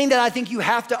 the thing that I think you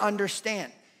have to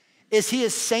understand, is he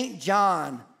is St.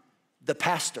 John the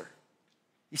pastor.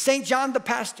 He's St. John the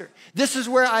pastor. This is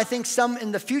where I think some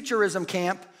in the futurism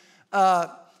camp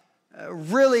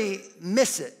really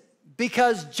miss it,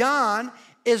 because John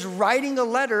is writing a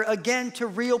letter again to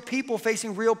real people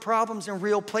facing real problems in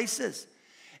real places.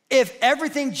 If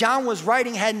everything John was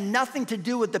writing had nothing to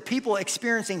do with the people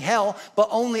experiencing hell, but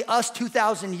only us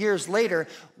 2,000 years later,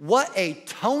 what a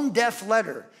tone-deaf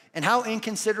letter, and how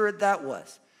inconsiderate that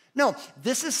was. No,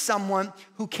 this is someone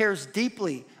who cares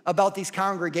deeply about these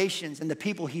congregations and the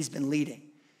people he's been leading.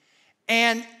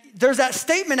 And there's that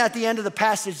statement at the end of the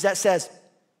passage that says,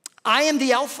 "I am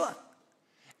the Alpha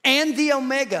and the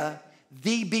Omega,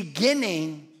 the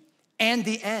beginning and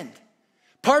the end."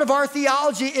 Part of our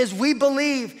theology is we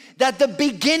believe that the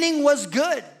beginning was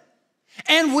good,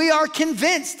 and we are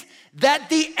convinced that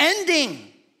the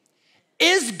ending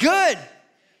is good.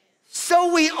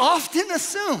 So we often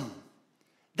assume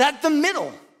that the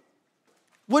middle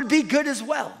would be good as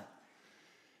well.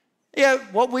 Yeah,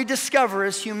 what we discover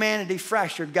is humanity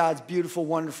fractured God's beautiful,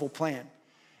 wonderful plan.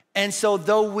 And so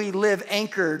though we live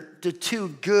anchored to two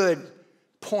good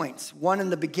points, one in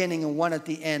the beginning and one at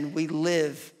the end, we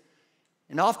live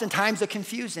in oftentimes a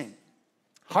confusing,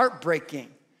 heartbreaking,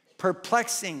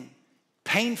 perplexing,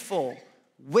 painful,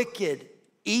 wicked,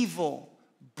 evil,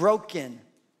 broken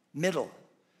middle.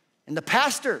 And the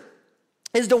pastor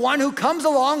is the one who comes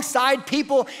alongside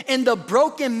people in the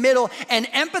broken middle and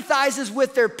empathizes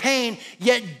with their pain,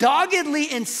 yet doggedly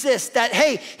insists that,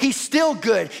 hey, he's still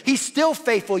good, he's still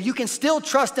faithful, you can still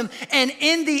trust him, and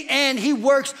in the end, he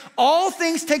works all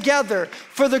things together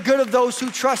for the good of those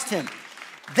who trust him.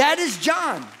 That is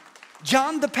John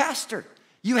the pastor.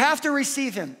 You have to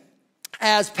receive him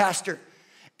as pastor.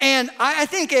 And I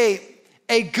think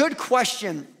a good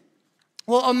question,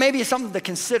 well, or maybe something to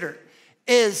consider,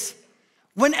 is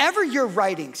whenever you're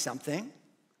writing something,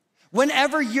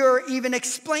 Whenever you're even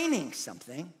explaining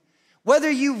something, whether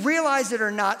you realize it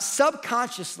or not,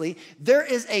 subconsciously, there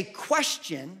is a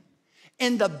question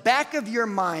in the back of your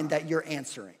mind that you're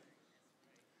answering.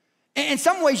 In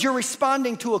some ways, you're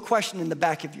responding to a question in the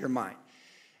back of your mind.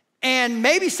 And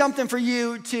maybe something for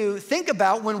you to think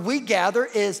about when we gather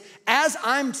is, as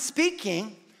I'm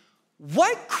speaking,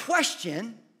 what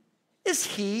question is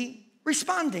he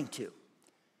responding to?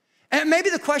 And maybe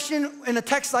the question in a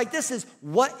text like this is,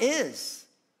 what is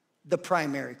the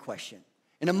primary question?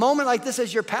 In a moment like this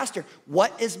as your pastor,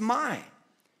 what is my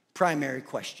primary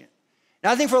question?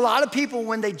 Now, I think for a lot of people,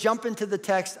 when they jump into the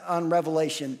text on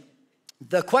Revelation,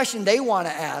 the question they want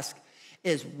to ask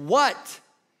is, what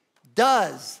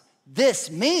does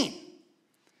this mean?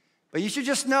 But you should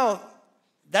just know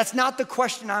that's not the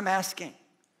question I'm asking.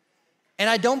 And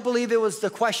I don't believe it was the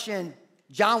question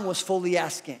John was fully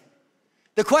asking.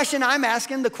 The question I'm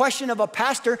asking, the question of a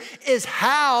pastor, is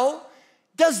how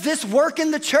does this work in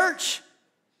the church?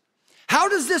 How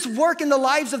does this work in the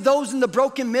lives of those in the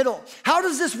broken middle? How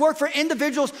does this work for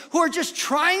individuals who are just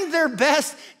trying their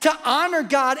best to honor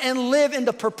God and live in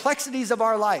the perplexities of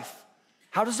our life?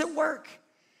 How does it work?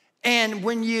 And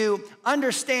when you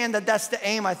understand that that's the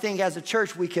aim, I think as a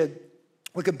church we could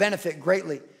benefit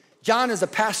greatly. John is a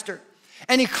pastor,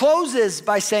 and he closes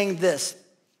by saying this: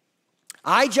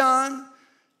 I, John,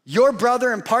 your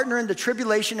brother and partner in the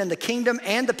tribulation and the kingdom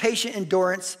and the patient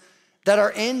endurance that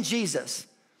are in Jesus,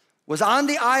 was on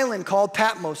the island called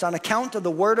Patmos on account of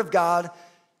the word of God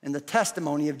and the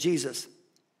testimony of Jesus.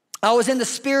 I was in the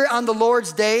Spirit on the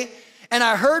Lord's day, and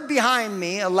I heard behind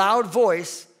me a loud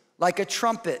voice like a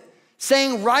trumpet,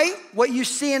 saying, write what you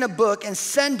see in a book and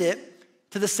send it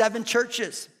to the 7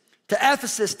 churches, to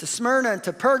Ephesus, to Smyrna, and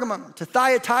to Pergamum, to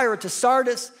Thyatira, to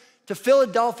Sardis, to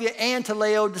Philadelphia, and to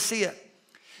Laodicea.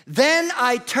 Then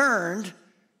I turned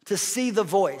to see the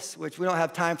voice, which we don't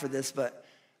have time for this, but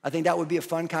I think that would be a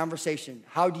fun conversation.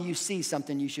 How do you see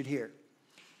something you should hear?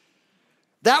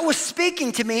 That was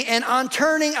speaking to me, and on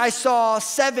turning, I saw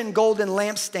 7 golden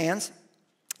lampstands.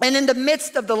 And in the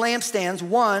midst of the lampstands,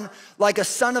 one like a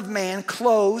son of man,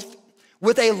 clothed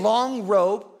with a long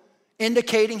robe,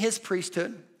 indicating his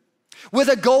priesthood, with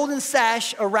a golden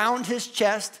sash around his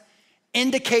chest,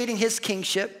 indicating his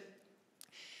kingship.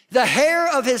 The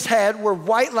hair of his head were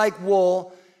white like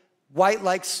wool, white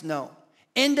like snow,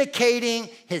 indicating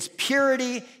his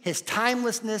purity, his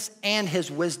timelessness, and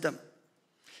his wisdom.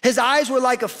 His eyes were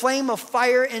like a flame of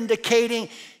fire, indicating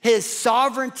his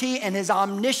sovereignty and his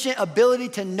omniscient ability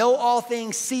to know all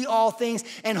things, see all things,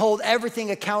 and hold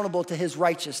everything accountable to his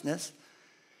righteousness.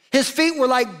 His feet were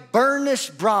like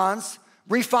burnished bronze,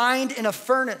 refined in a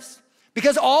furnace,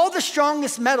 because all the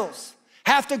strongest metals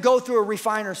have to go through a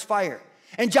refiner's fire.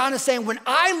 And John is saying, when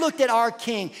I looked at our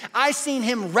king, I seen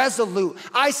him resolute.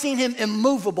 I seen him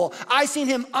immovable. I seen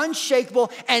him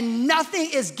unshakable, and nothing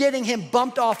is getting him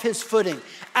bumped off his footing.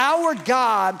 Our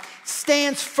God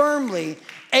stands firmly,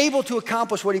 able to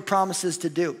accomplish what he promises to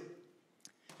do.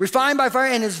 Refined by fire,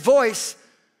 and his voice,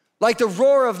 like the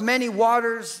roar of many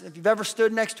waters. If you've ever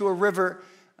stood next to a river,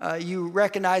 you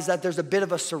recognize that there's a bit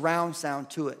of a surround sound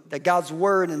to it, that God's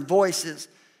word and voice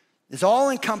is all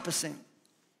encompassing.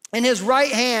 In his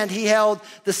right hand, he held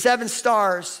the 7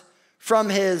 stars. From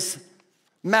his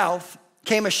mouth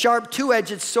came a sharp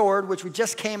 2-edged sword, which we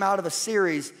just came out of a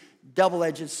series,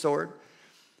 double-edged sword.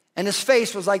 And his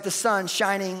face was like the sun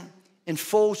shining in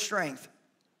full strength.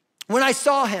 When I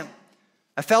saw him,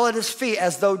 I fell at his feet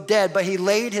as though dead, but he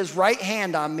laid his right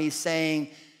hand on me,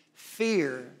 saying,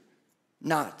 fear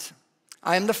not.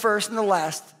 I am the first and the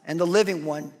last and the living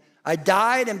one. I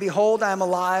died, and behold, I am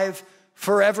alive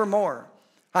forevermore.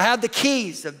 I have the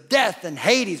keys of death and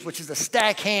Hades, which is a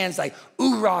stack hands, like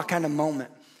oorah kind of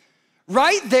moment.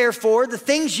 Write therefore the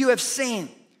things you have seen,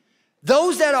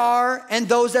 those that are and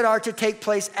those that are to take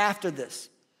place after this.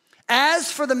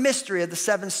 As for the mystery of the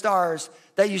 7 stars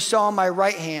that you saw on my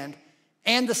right hand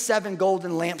and the 7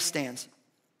 golden lampstands,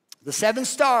 the 7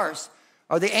 stars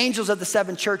are the angels of the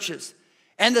 7 churches,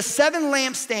 and the 7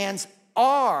 lampstands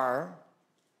are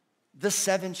the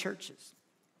 7 churches.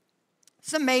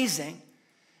 It's amazing.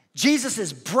 Jesus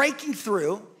is breaking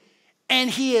through, and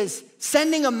he is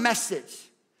sending a message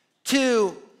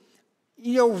to,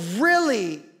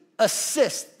 really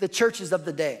assist the churches of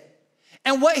the day.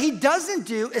 And what he doesn't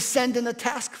do is send in a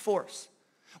task force.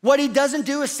 What he doesn't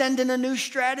do is send in a new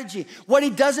strategy. What he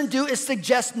doesn't do is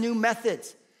suggest new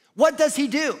methods. What does he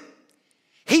do?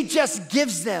 He just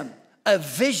gives them a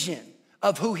vision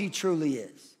of who he truly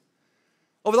is.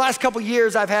 Over the last couple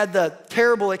years, I've had the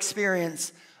terrible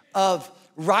experience of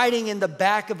riding in the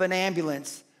back of an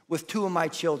ambulance with 2 of my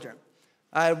children.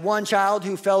 I had one child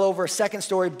who fell over a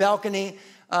second-story balcony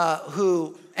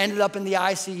who ended up in the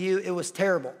ICU. It was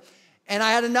terrible. And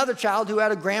I had another child who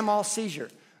had a grand mal seizure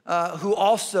who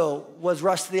also was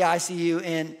rushed to the ICU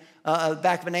in the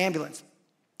back of an ambulance.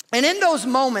 And in those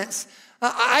moments,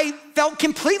 I felt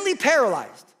completely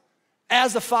paralyzed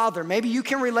as a father. Maybe you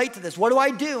can relate to this. What do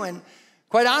I do? And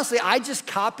quite honestly, I just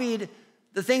copied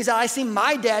the things that I seen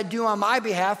my dad do on my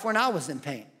behalf when I was in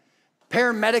pain.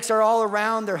 Paramedics are all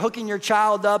around. They're hooking your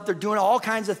child up. They're doing all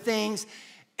kinds of things.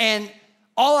 And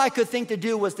all I could think to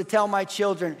do was to tell my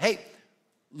children, hey,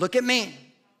 look at me.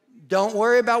 Don't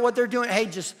worry about what they're doing. Hey,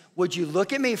 just would you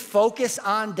look at me? Focus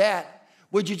on Dad.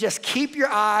 Would you just keep your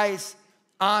eyes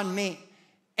on me?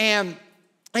 And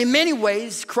in many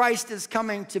ways, Christ is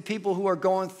coming to people who are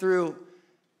going through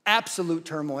absolute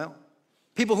turmoil,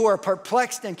 people who are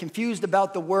perplexed and confused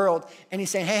about the world. And he's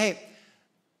saying, hey,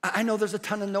 I know there's a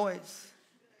ton of noise.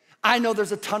 I know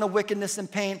there's a ton of wickedness and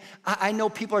pain. I know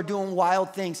people are doing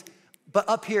wild things. But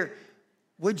up here,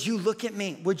 would you look at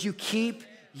me? Would you keep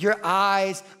your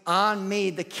eyes on me,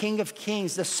 the King of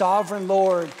Kings, the sovereign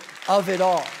Lord of it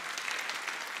all?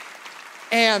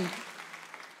 And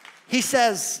he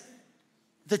says,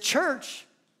 the church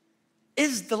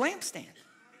is the lampstand.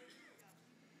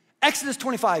 Exodus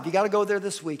 25, you got to go there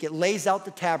this week. It lays out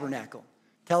the tabernacle,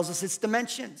 tells us its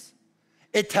dimensions.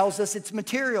 It tells us its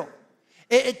material.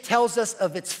 It tells us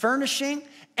of its furnishing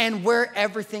and where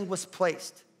everything was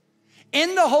placed.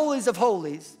 In the holies of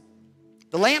holies,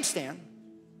 the lampstand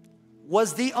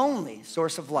was the only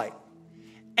source of light.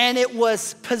 And it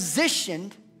was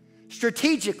positioned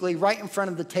strategically right in front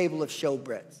of the table of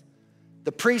showbreads.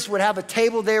 The priest would have a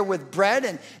table there with bread,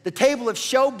 and the table of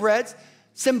showbreads,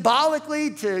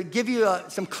 symbolically, to give you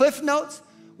some cliff notes,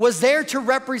 was there to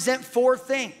represent four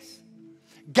things: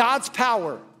 God's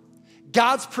power,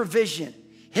 God's provision,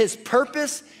 his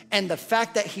purpose, and the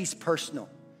fact that he's personal.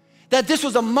 That this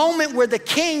was a moment where the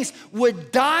kings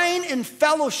would dine in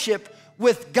fellowship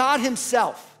with God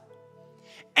himself.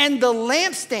 And the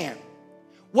lampstand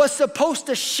was supposed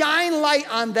to shine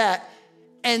light on that,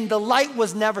 and the light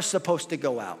was never supposed to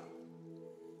go out.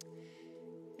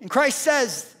 And Christ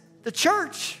says the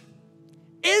church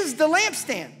is the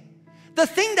lampstand. The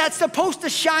thing that's supposed to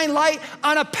shine light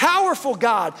on a powerful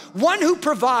God, one who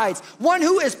provides, one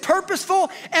who is purposeful,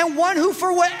 and one who,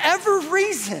 for whatever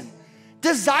reason,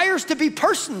 desires to be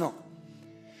personal.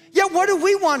 Yet what do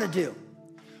we want to do?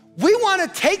 We want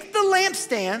to take the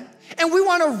lampstand and we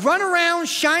want to run around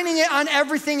shining it on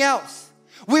everything else.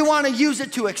 We want to use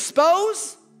it to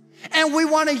expose and we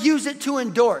want to use it to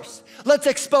endorse. Let's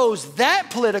expose that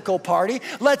political party.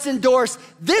 Let's endorse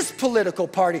this political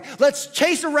party. Let's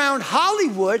chase around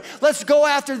Hollywood. Let's go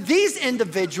after these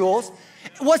individuals.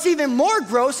 What's even more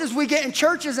gross is we get in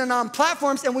churches and on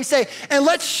platforms and we say, and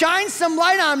let's shine some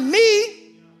light on me,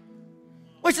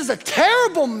 which is a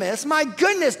terrible miss. My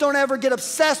goodness, don't ever get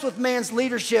obsessed with man's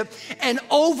leadership and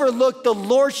overlook the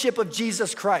lordship of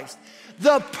Jesus Christ.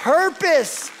 The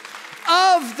purpose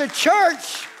of the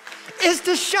church is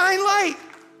to shine light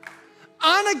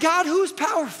on a God who is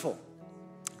powerful,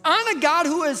 on a God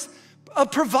who is a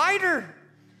provider,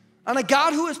 on a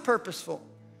God who is purposeful,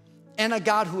 and a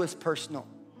God who is personal.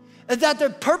 And that the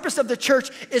purpose of the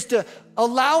church is to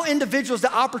allow individuals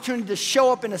the opportunity to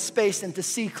show up in a space and to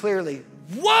see clearly,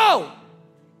 whoa,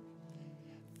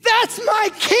 that's my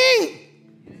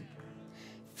king.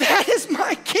 That is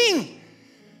my king.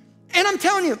 And I'm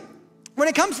telling you, when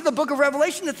it comes to the book of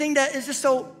Revelation, the thing that is just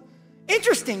so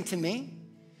interesting to me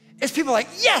is people are like,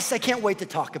 yes, I can't wait to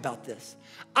talk about this.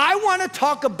 I want to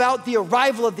talk about the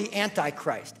arrival of the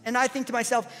Antichrist. And I think to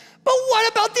myself, but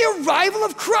what about the arrival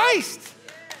of Christ?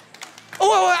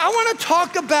 Oh, I want to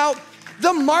talk about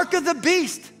the mark of the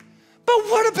beast. But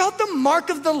what about the mark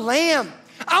of the Lamb?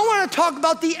 I want to talk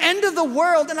about the end of the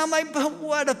world. And I'm like, but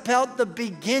what about the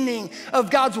beginning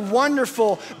of God's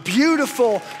wonderful,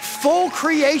 beautiful, full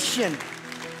creation?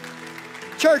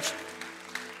 Church,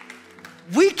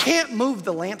 we can't move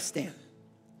the lampstand.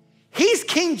 He's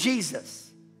King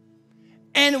Jesus.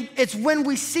 And it's when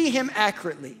we see him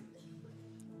accurately,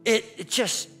 it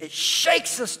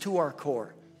shakes us to our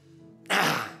core.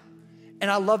 And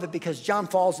I love it because John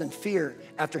falls in fear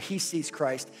after he sees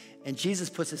Christ, and Jesus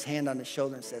puts his hand on his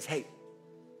shoulder and says, hey,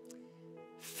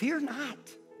 fear not.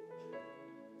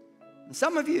 And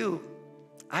some of you,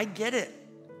 I get it.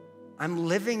 I'm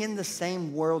living in the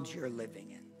same world you're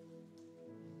living in.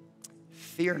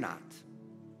 Fear not.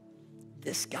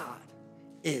 This God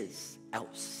is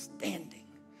outstanding,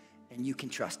 and you can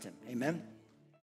trust him. Amen.